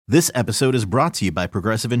This episode is brought to you by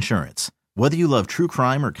Progressive Insurance. Whether you love true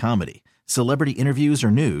crime or comedy, celebrity interviews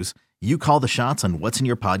or news, you call the shots on what's in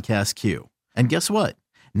your podcast queue. And guess what?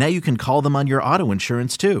 Now you can call them on your auto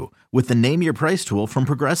insurance too with the Name Your Price tool from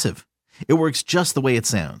Progressive. It works just the way it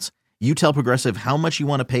sounds. You tell Progressive how much you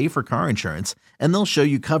want to pay for car insurance, and they'll show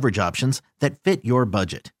you coverage options that fit your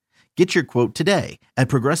budget. Get your quote today at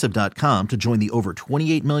Progressive.com to join the over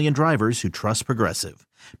 28 million drivers who trust Progressive.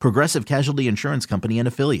 Progressive Casualty Insurance Company and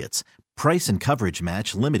Affiliates. Price and coverage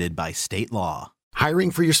match limited by state law. Hiring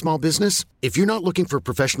for your small business? If you're not looking for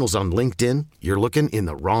professionals on LinkedIn, you're looking in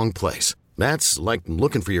the wrong place. That's like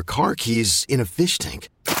looking for your car keys in a fish tank.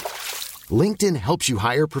 LinkedIn helps you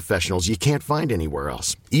hire professionals you can't find anywhere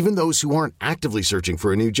else, even those who aren't actively searching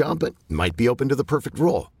for a new job but might be open to the perfect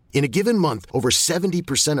role. In a given month, over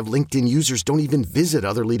 70% of LinkedIn users don't even visit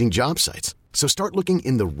other leading job sites. So start looking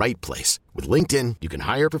in the right place. With LinkedIn, you can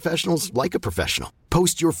hire professionals like a professional.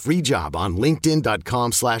 Post your free job on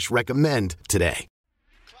linkedin.com/recommend today.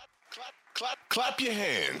 Clap your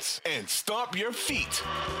hands and stomp your feet.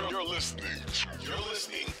 You're listening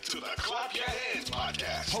to the Clap Your Hands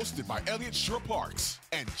podcast, hosted by Elliot Shore-Parks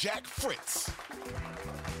and Jack Fritz.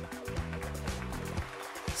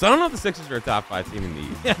 So I don't know if the Sixers are a top 5 team in the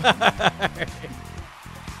East.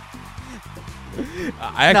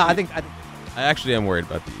 I actually am worried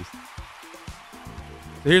about the East.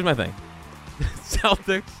 So here's my thing: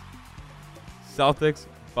 Celtics,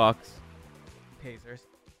 Bucks, Pacers.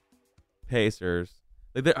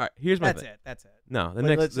 Like, here's my thing. That's it. No, the But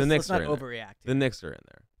Knicks. let's The Knicks not are in overreact there. here. The Knicks are in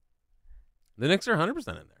there. The Knicks are 100% in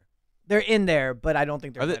there. They're in there, but I don't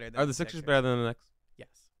think they're better than Are the Sixers better than the Knicks? Yes.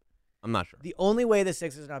 I'm not sure. The only way the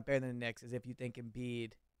Sixers are not better than the Knicks is if you think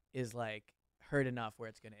Embiid is like hurt enough where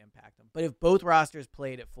it's going to impact them. But if both rosters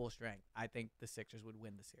played at full strength, I think the Sixers would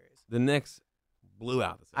win the series. The Knicks blew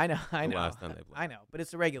out the Sixers. I know. Last time they played. I know, but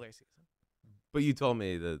it's the regular season. But you told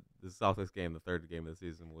me that the Celtics game, the third game of the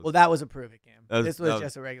season, was. Well, that was a prove-it game. This was that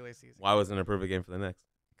just a regular season. Why wasn't it a perfect game for the Knicks?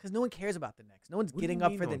 Because no one cares about the Knicks. No one's What do you getting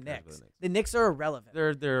up mean for no the one cares about Knicks. the Knicks? The Knicks are irrelevant.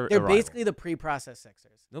 They're They're a basically rival. the pre-processed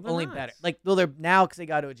Sixers. No, they're only not. better. Like, well, they're now because they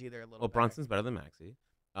got OG. They're a little. Well, better. Brunson's better than Maxey.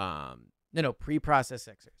 No, pre-processed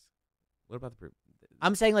Sixers. What about the pre?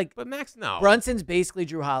 I'm saying like But Max, no. Brunson's basically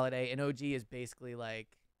Drew Holiday, and OG is basically like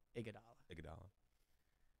Iguodala.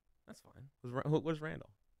 That's fine. Where's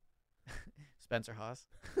Randall? Spencer Hawes.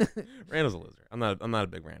 Randall's a loser. I'm not a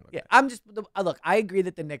big Randall guy. Yeah, I'm just look. I agree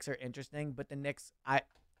that the Knicks are interesting, but the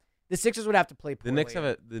Sixers would have to play poorly.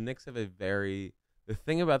 The Knicks have a very. The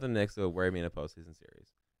thing about the Knicks that would worry me in a postseason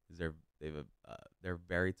series is they're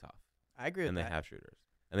very tough. I agree with and that. they have shooters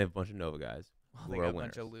and they have a bunch of Nova guys. Well, who they are got a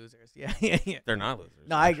winners. bunch of losers. Yeah. They're not losers.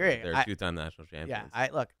 No, I actually. agree. They're 2-time national champions. Yeah, I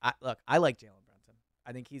like Jalen Brunson.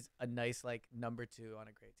 I think he's a nice like number 2 on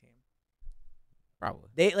a great team. Probably.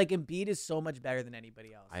 They like Embiid is so much better than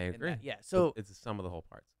anybody else. I in agree. that. Yeah. So it's the sum of the whole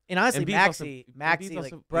parts. and honestly, Embiid's Maxey,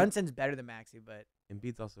 also- like Brunson's better than Maxey, but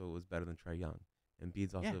Embiid's also was better than Trae Young.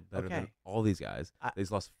 Embiid's also Yeah, better than okay. all these guys.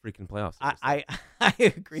 They've lost freaking playoffs. I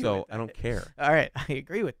agree. So with that. I don't care. All right, I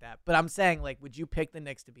agree with that. But I'm saying, like, would you pick the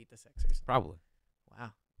Knicks to beat the Sixers? Probably.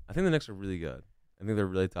 Wow. I think the Knicks are really good. I think they're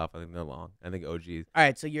really tough. I think they're long. I think OG. All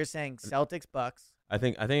right, so you're saying Celtics, Bucks. I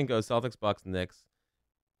think it goes Celtics, Bucks, Knicks,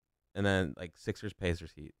 and then like Sixers,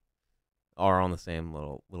 Pacers, Heat are on the same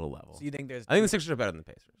little level. So you think there's? I think the Sixers are better than the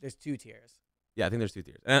Pacers. There's 2 tiers. Yeah, I think there's 2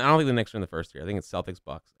 tiers, and I don't think the Knicks are in the first tier. I think it's Celtics,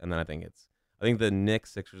 Bucks, and then I think the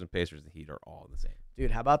Knicks, Sixers, and Pacers, and Heat are all the same.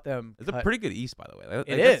 Dude, how about them? It's a pretty good East, by the way.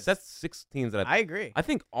 It is. That's 6 teams that I agree. I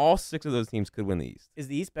think all 6 of those teams could win the East. Is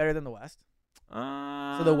the East better than the West?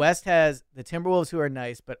 So So the West has the Timberwolves, who are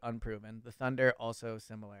nice but unproven. The Thunder, also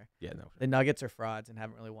similar. Yeah, no. The Nuggets are frauds and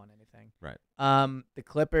haven't really won anything. Right. The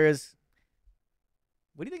Clippers.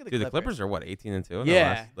 What do you think of the Dude, Clippers? the Clippers are what 18-2.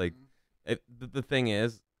 Yeah. The thing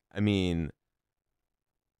is, I mean,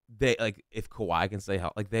 they like if Kawhi can stay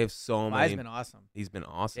healthy, like they have so Kawhi's many. been awesome. He's been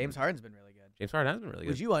awesome. James Harden's been really good. James Harden has been really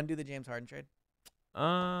good. Would you undo the James Harden trade?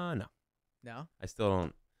 No. No. I still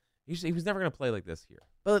don't. He was never gonna play like this here.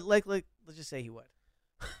 But like let's just say he would.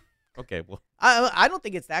 Okay, well, I don't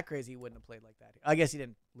think it's that crazy. He wouldn't have played like that. I guess he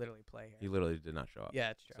didn't literally play here. he literally did not show up.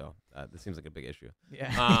 Yeah, it's true. So this seems like a big issue.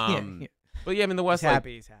 Yeah. Yeah. But yeah, I mean the West. He's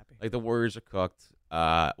happy. He's happy. Like the Warriors are cooked.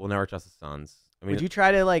 We'll never trust the Suns. I mean, Would you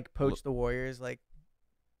try to like poach the Warriors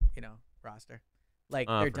roster? Like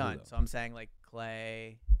For they're who, done. though? So I'm saying like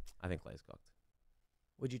Clay. I think Clay's cooked.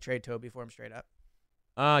 Would you trade Toby for him straight up?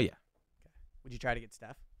 Yeah. Would you try to get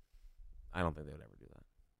Steph? I don't think they would ever do that.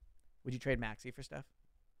 Would you trade Maxey for Steph?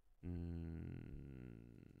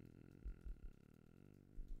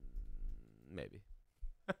 Maybe.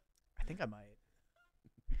 I think I might.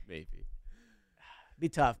 Maybe. Be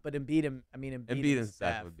tough, but Embiid and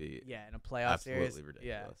Steph would be in a playoff absolutely series.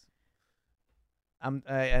 ridiculous. Yeah. And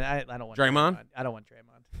I don't want Draymond? I don't want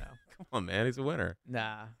Draymond. No. Come on, man, he's a winner.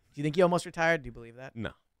 Nah. Do you think he almost retired? Do you believe that? No,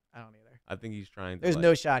 I don't either. I think he's trying to. There's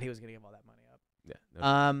no shot he was gonna give all that money up. Yeah.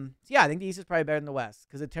 No So yeah, I think the East is probably better than the West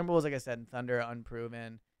because the Timberwolves, like I said, and Thunder are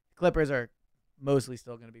unproven. Clippers are mostly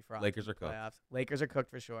still going to be fraught. Lakers are cooked. Playoffs. Lakers are cooked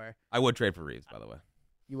for sure. I would trade for Reeves, by the way.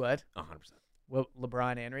 You would? 100%. Well,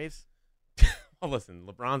 LeBron and Reeves. Well, listen,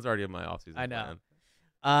 LeBron's already in my offseason I know.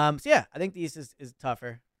 plan. So yeah, I think the East is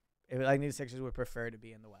tougher. I think the Sixers would prefer to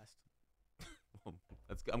be in the West.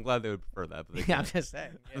 I'm glad they would prefer that, but they Yeah, I'm can't. just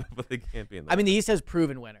saying. Yeah. But they can't be in the I mean, the West. East has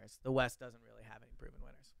proven winners. The West doesn't really have any proven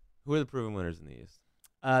winners. Who are the proven winners in the East?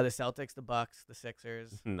 The Celtics, the Bucks, the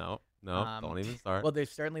Sixers. No, don't even start. Well, they've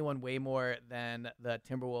certainly won way more than the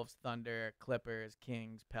Timberwolves, Thunder, Clippers,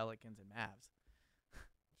 Kings, Pelicans, and Mavs. Sure.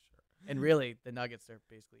 And really, the Nuggets are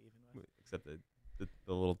basically even with. Except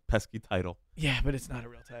the little pesky title. Yeah, but it's not a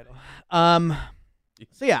real title.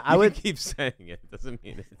 So yeah, I You would can keep saying it. Doesn't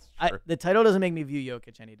mean it's true. The title doesn't make me view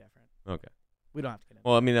Jokic any different. Okay. We don't have to get into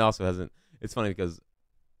Well, I mean, it also hasn't. It's funny because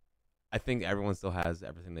I think everyone still has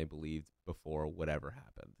everything they believed before whatever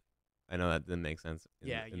happened. I know that didn't make sense. In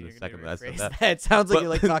you're the second that I said rephrase that. It sounds like But- you're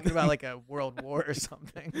like talking about like a world war or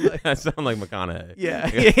something. Like, I sound like McConaughey. Yeah,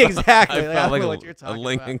 exactly. I Like, I felt don't like know what you're talking a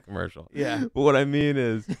Lincoln about. commercial. Yeah. But what I mean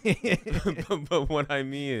is, but what I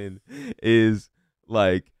mean is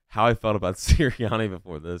like how I felt about Sirianni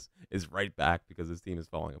before this is right back because his team is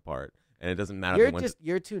falling apart, and it doesn't matter.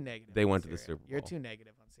 You're too negative. they on went to the Sirianni. Super You're Bowl. too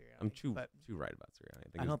negative on Sirianni. I'm too but right about Sirianni. I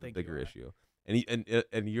think I it's don't the think you bigger are. issue.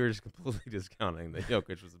 And you're just completely discounting that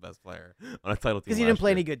Jokic was the best player on a title team because he didn't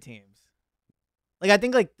play any good teams. Like I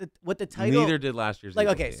think like what the title. Neither did last year's. Like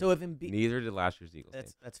Eagles okay, team. so if Embiid, Neither did last year's Eagles team.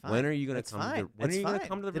 that's fine. When are you going That's to come? fine. When are you That's going to fine.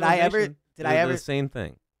 come to the Did I ever? realization Did they're I ever the same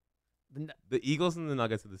thing? the- The Eagles and the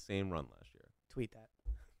Nuggets did the same run last year. tweet that?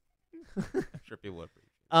 I'm sure people would.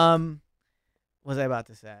 What was I about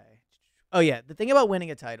to say? Oh yeah, the thing about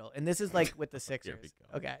winning a title, and this is like with the Here we Sixers.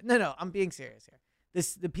 go. Okay, no, I'm being serious here.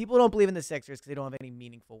 The people don't believe in the Sixers because they don't have any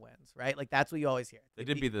meaningful wins, right? Like that's what you always hear. They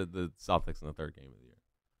did beat the Celtics in the third game of the year.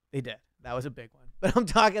 They did. That was a big one. But I'm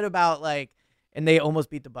talking about like, and they almost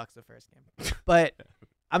beat the Bucks the first game. But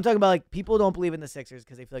I'm talking about like people don't believe in the Sixers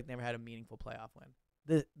because they feel like they never had a meaningful playoff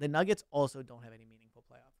win. The Nuggets also don't have any meaningful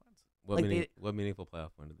playoff wins. What meaningful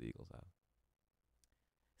playoff win did the Eagles have?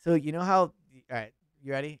 So you know how? All right,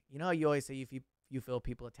 you ready? You know how you always say if you feel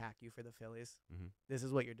people attack you for the Phillies. Mm-hmm. This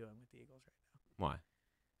is what you're doing with the Eagles right now. Why?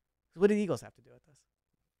 So what do the Eagles have to do with this?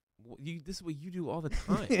 Well, this is what you do all the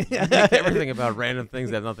time. You make everything about random things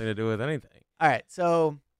that have nothing to do with anything. All right,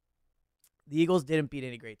 so the Eagles didn't beat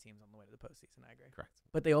any great teams on the way to the postseason. I agree. Correct.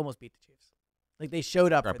 But they almost beat the Chiefs. Like they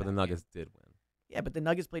showed up. Right, for but the that Nuggets game. did win. Yeah, but the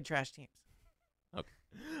Nuggets played trash teams.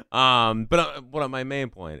 But what my main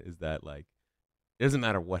point is that like it doesn't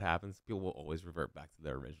matter what happens, people will always revert back to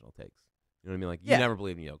their original takes. You know what I mean? Like you Yeah. never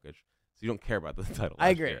believed in Jokic, so you don't care about the title. I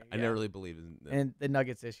last agree, year. I yeah. never really believed in. And the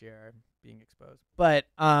Nuggets this year are being exposed. But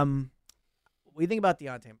what do you think about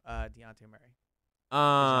Deontay Murray?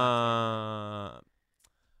 I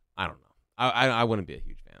don't know. I wouldn't be a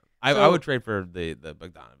huge fan. I So- would trade for the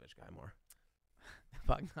Bogdanovich guy more.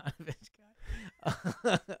 Bogdanovich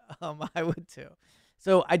guy. I would too.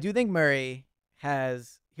 So I do think Murray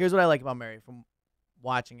has. Here's what I like about Murray from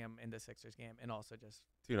watching him in the Sixers game, and also just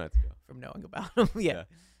 2 nights ago. from knowing about him. yeah. Yeah.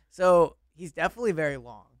 So he's definitely very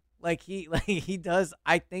long. Like he does.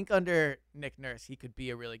 I think under Nick Nurse, he could be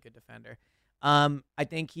a really good defender. I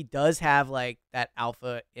think he does have like that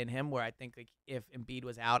alpha in him, where I think like if Embiid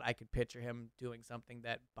was out, I could picture him doing something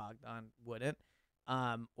that Bogdan wouldn't.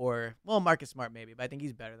 Or Marcus Smart maybe, but I think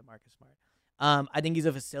he's better than Marcus Smart. I think he's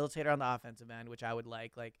a facilitator on the offensive end, which I would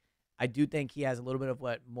like. Like I do think he has a little bit of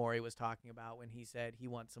what Morey was talking about when he said he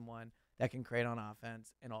wants someone that can create on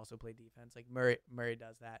offense and also play defense. Like Murray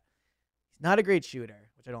does that. He's not a great shooter,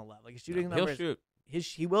 which I don't love. Like his shooting He'll numbers. shoot.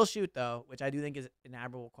 He will shoot though, which I do think is an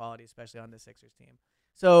admirable quality, especially on the Sixers team.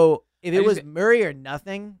 So if it was Murray or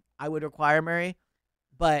nothing, I would require Murray,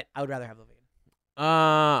 but I would rather have Levine.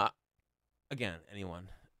 Again, anyone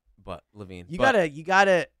but Levine. You But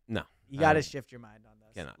gotta no. you gotta shift your mind on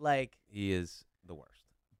this. Cannot. Like, He is the worst.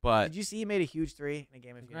 But did you see he made a huge three in a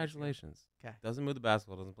game of Phoenix? congratulations. Okay. Doesn't move the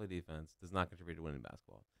basketball, doesn't play defense, does not contribute to winning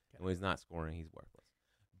basketball. And when he's not scoring, he's worthless.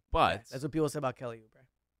 But Okay. That's what people say about Kelly Oubre.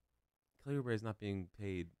 Kelly Oubre is not being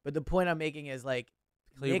paid. But the point I'm making is like,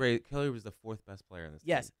 Kelly Oubre is the 4th best player in this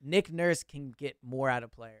yes, team. Nick Nurse can get more out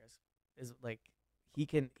of players. Is like he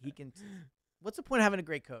can. what's the point of having a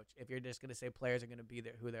great coach if you're just going to say players are going to be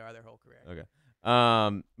there who they are their whole career?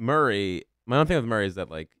 Okay. Murray. My own thing with Murray is that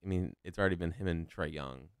it's already been him and Trae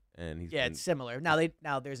Young, and it's similar. Now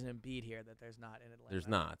there's an Embiid here that there's not in Atlanta. There's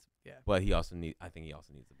not. Yeah. But I think he also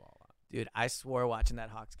needs the ball a lot. Dude, I swore watching that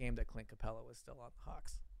Hawks game that Clint Capella was still on the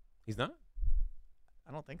Hawks. He's not?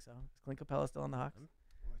 I don't think so. Is Clint Capella still on the Hawks?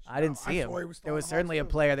 I didn't see him. There was certainly a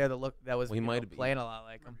player there that was playing a lot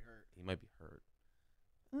like him. He might be hurt.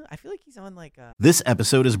 I feel like he's on like a... This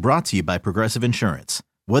episode is brought to you by Progressive Insurance.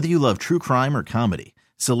 Whether you love true crime or comedy,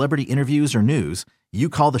 celebrity interviews or news, you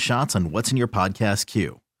call the shots on what's in your podcast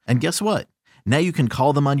queue. And guess what? Now you can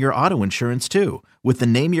call them on your auto insurance too with the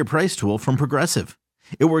Name Your Price tool from Progressive.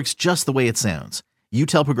 It works just the way it sounds. You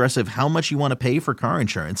tell Progressive how much you want to pay for car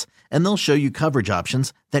insurance, and they'll show you coverage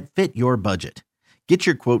options that fit your budget. Get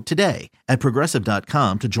your quote today at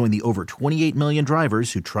Progressive.com to join the over 28 million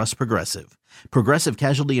drivers who trust Progressive. Progressive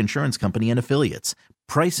Casualty Insurance Company and Affiliates.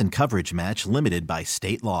 Price and coverage match limited by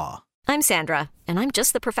state law. I'm Sandra, and I'm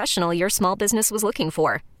just the professional your small business was looking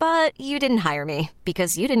for. But you didn't hire me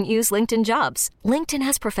because you didn't use LinkedIn Jobs. LinkedIn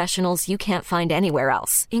has professionals you can't find anywhere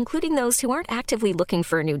else, including those who aren't actively looking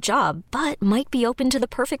for a new job, but might be open to the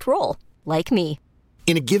perfect role, like me.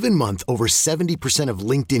 In a given month, over 70% of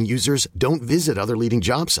LinkedIn users don't visit other leading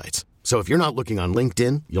job sites. So if you're not looking on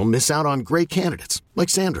LinkedIn, you'll miss out on great candidates like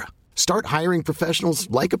Sandra. Start hiring professionals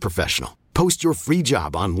like a professional. Post your free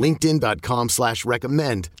job on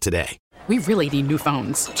linkedin.com/recommend today. We really need new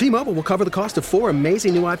phones. T-Mobile will cover the cost of 4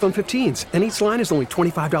 amazing new iPhone 15s, and each line is only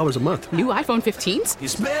 $25 a month. New iPhone 15s?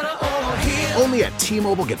 It's better over here. Only at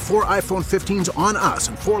T-Mobile, get 4 iPhone 15s on us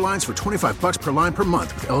and 4 lines for $25 per line per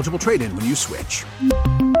month with eligible trade-in when you switch.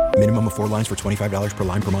 Minimum of 4 lines for $25 per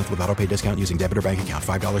line per month with autopay discount using debit or bank account.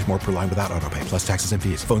 $5 more per line without autopay, plus taxes and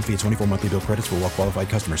fees. Phone fee at 24 monthly bill credits for well-qualified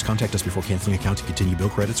customers. Contact us before canceling account to continue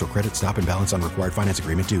bill credits or credit stop and balance on required finance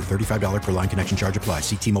agreement due. $35 per line connection charge applies.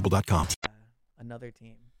 See T-Mobile.com. Another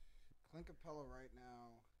team. Clint Capella right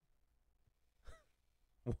now.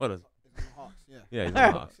 What is? He's in the Hawks. Yeah. Yeah, he's in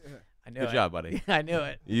the Hawks. I knew Good it. job, buddy. I knew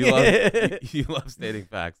it. You love stating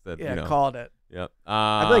facts that called it. Yep.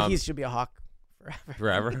 I feel like he should be a Hawk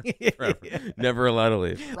forever. Forever. Never allowed to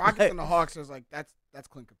leave. Rockets and the Hawks is like that's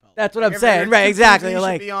Clint Capella. That's what I'm saying. Right, exactly.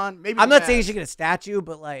 Like be on, maybe I'm not saying he should get a statue,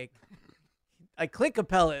 but like Clint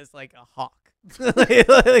Capella is like a Hawk.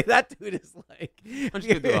 like that dude is like. Why don't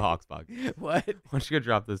you go do a Hawks podcast? What? Why don't you go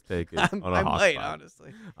drop this take on a I Hawks might, pod?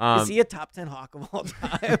 honestly. Is he a top 10 Hawk of all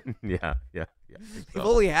time? Yeah. They've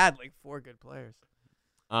only had like 4 good players.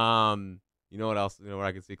 You know what else? You know where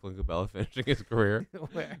I could see Clint Capella finishing his career?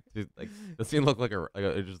 Where? Just, does he look like a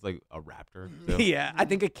raptor? Too? Yeah, I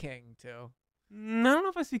think a king too. I don't know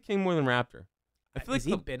if I see King more than Raptor. I feel Has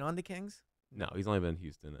he been on the Kings? No, he's only been in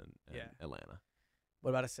Houston and Atlanta.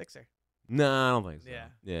 What about a Sixer? No, I don't think so.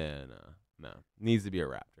 Yeah. No. Needs to be a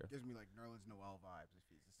Raptor. Gives me like Nerlens Noel vibes if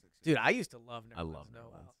he's a Sixer. Dude, I used to love Nerlens. I love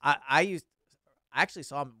Noel. I actually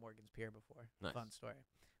saw him at Morgan's Pier before. Nice. Fun story.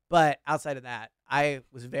 But outside of that, I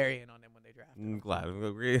was very in on him when they drafted him. I'm glad. I'm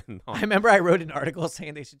agreeing. I remember I wrote an article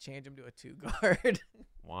saying they should change him to a 2-guard.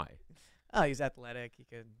 Why? Oh, he's athletic. He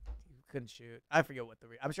couldn't shoot. I forget what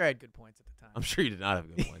I'm sure I had good points at the time. I'm sure you did not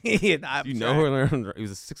have good points. Do you know who he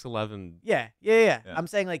was a 6'11"? Yeah. I'm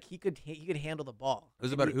saying like he could handle the ball.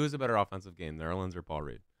 Who's a better offensive game, Nerlens or Paul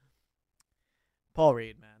Reed? Paul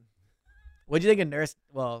Reed, man. What'd you think of Nurse?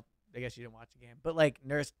 Well, I guess you didn't watch the game, but like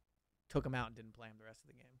Nurse took him out and didn't play him the rest of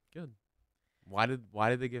the game. Good. Why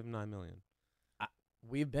did they give him $9 million?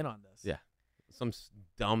 We've been on this. Yeah, some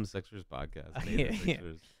dumb Sixers podcast. Yeah.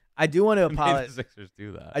 I do want to apologize. The Sixers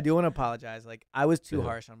do that. I do want to apologize. Like I was too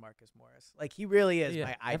harsh on Marcus Morris. Like he really is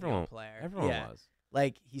my ideal player. Everyone was.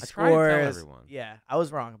 Like he I scores. tried to tell everyone. Yeah, I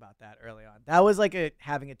was wrong about that early on. That was like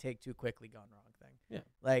having a take too quickly gone wrong thing. Yeah.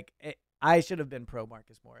 Like I should have been pro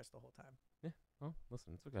Marcus Morris the whole time. Yeah. Well,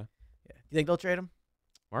 listen, it's okay. Yeah. Do you think they'll trade him?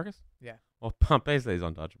 Marcus? Yeah. Well, Pompey says he's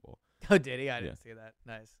untouchable. Oh, did he? I didn't see that.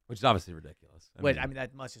 Nice. Which is obviously ridiculous. I mean,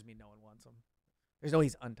 that must just mean no one wants him. There's no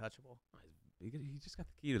he's untouchable. He just got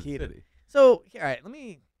the key to the city. So, all right, let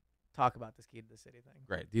me talk about this key to the city thing.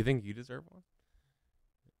 Great. Do you think you deserve one?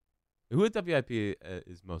 Who at WIP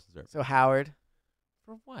is most deserving? So Howard.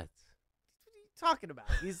 For what? What are you talking about?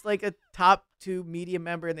 He's like a top 2 media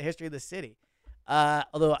member in the history of the city.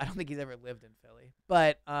 Although I don't think he's ever lived in Philly.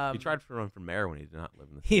 But he tried to run for mayor when he did not live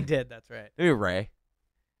in the city. He did, that's right. Maybe Ray.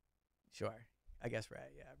 Sure. I guess Ray,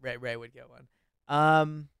 yeah. Ray would get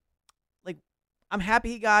one. Like I'm happy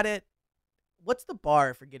he got it. What's the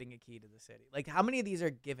bar for getting a key to the city? Like how many of these are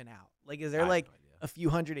given out? Like is there like a few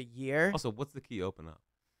hundred a year? Also, what's the key open up?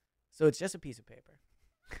 So it's just a piece of paper.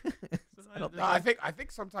 I don't No, I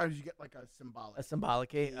think sometimes you get like a symbolic. A symbolic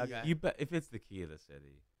key. Okay. You bet if it's the key of the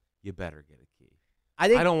city, you better get a key. I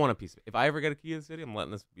think. I don't want a piece of it. If I ever get a key of the city, I'm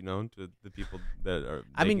letting this be known to the people that are.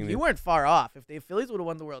 I mean, making you these- weren't far off. If the Phillies would have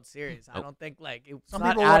won the World Series, I don't think like it's Some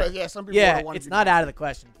not people out. would've- yeah, some people yeah, would've wanted it's to not be- out of the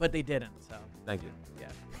question, but they didn't. So Thank you. yeah,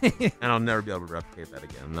 And I'll never be able to replicate that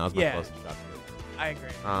again. That was my Yeah. closest shot to it. I agree.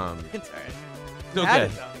 It's It's all right. it's You had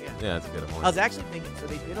okay. it, though, yeah. Yeah, it's good. I was actually thinking, so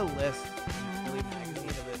they did a list, I believe, magazine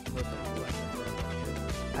of it, list of who I think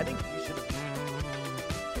were. I think you should have.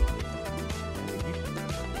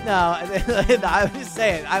 No, I was just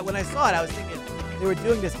saying. When I saw it, I was thinking they were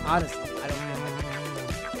doing this honestly. I don't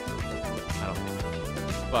know.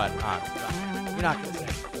 But you're not gonna say.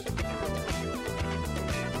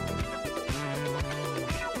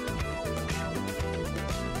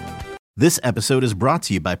 This episode is brought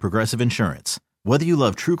to you by Progressive Insurance. Whether you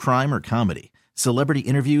love true crime or comedy, celebrity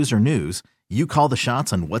interviews or news, you call the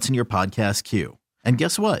shots on what's in your podcast queue. And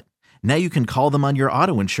guess what? Now you can call them on your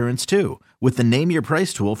auto insurance too with the Name Your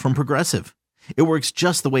Price tool from Progressive. It works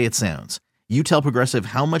just the way it sounds. You tell Progressive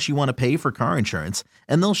how much you want to pay for car insurance,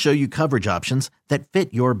 and they'll show you coverage options that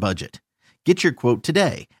fit your budget. Get your quote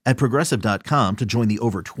today at Progressive.com to join the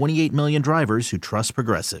over 28 million drivers who trust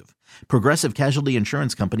Progressive. Progressive Casualty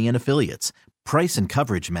Insurance Company and Affiliates. Price and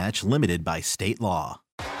coverage match limited by state law.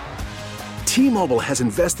 T-Mobile has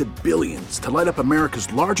invested billions to light up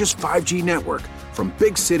America's largest 5G network, from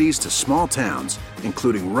big cities to small towns,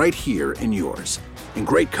 including right here in yours. And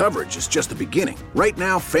great coverage is just the beginning. Right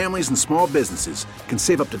now, families and small businesses can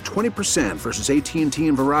save up to 20% versus AT&T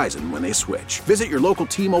and Verizon when they switch. Visit your local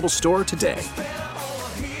T-Mobile store today.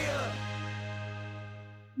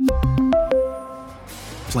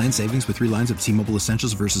 Plan savings with 3 lines of T-Mobile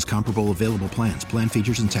Essentials versus comparable available plans. Plan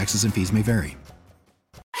features and taxes and fees may vary.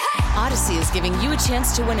 Odyssey is giving you a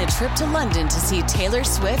chance to win a trip to London to see Taylor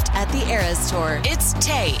Swift at the Eras Tour. It's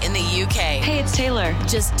Tay in the UK. Hey, it's Taylor.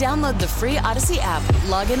 Just download the free Odyssey app,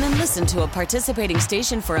 log in and listen to a participating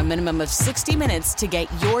station for a minimum of 60 minutes to get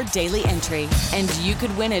your daily entry. And you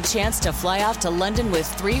could win a chance to fly off to London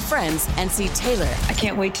with 3 friends and see Taylor. I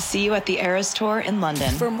can't wait to see you at the Eras Tour in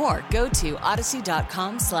London. For more, go to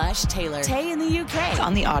odyssey.com/Taylor. Tay in the UK. It's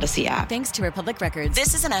on the Odyssey app. Thanks to Republic Records.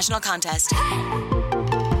 This is a national contest.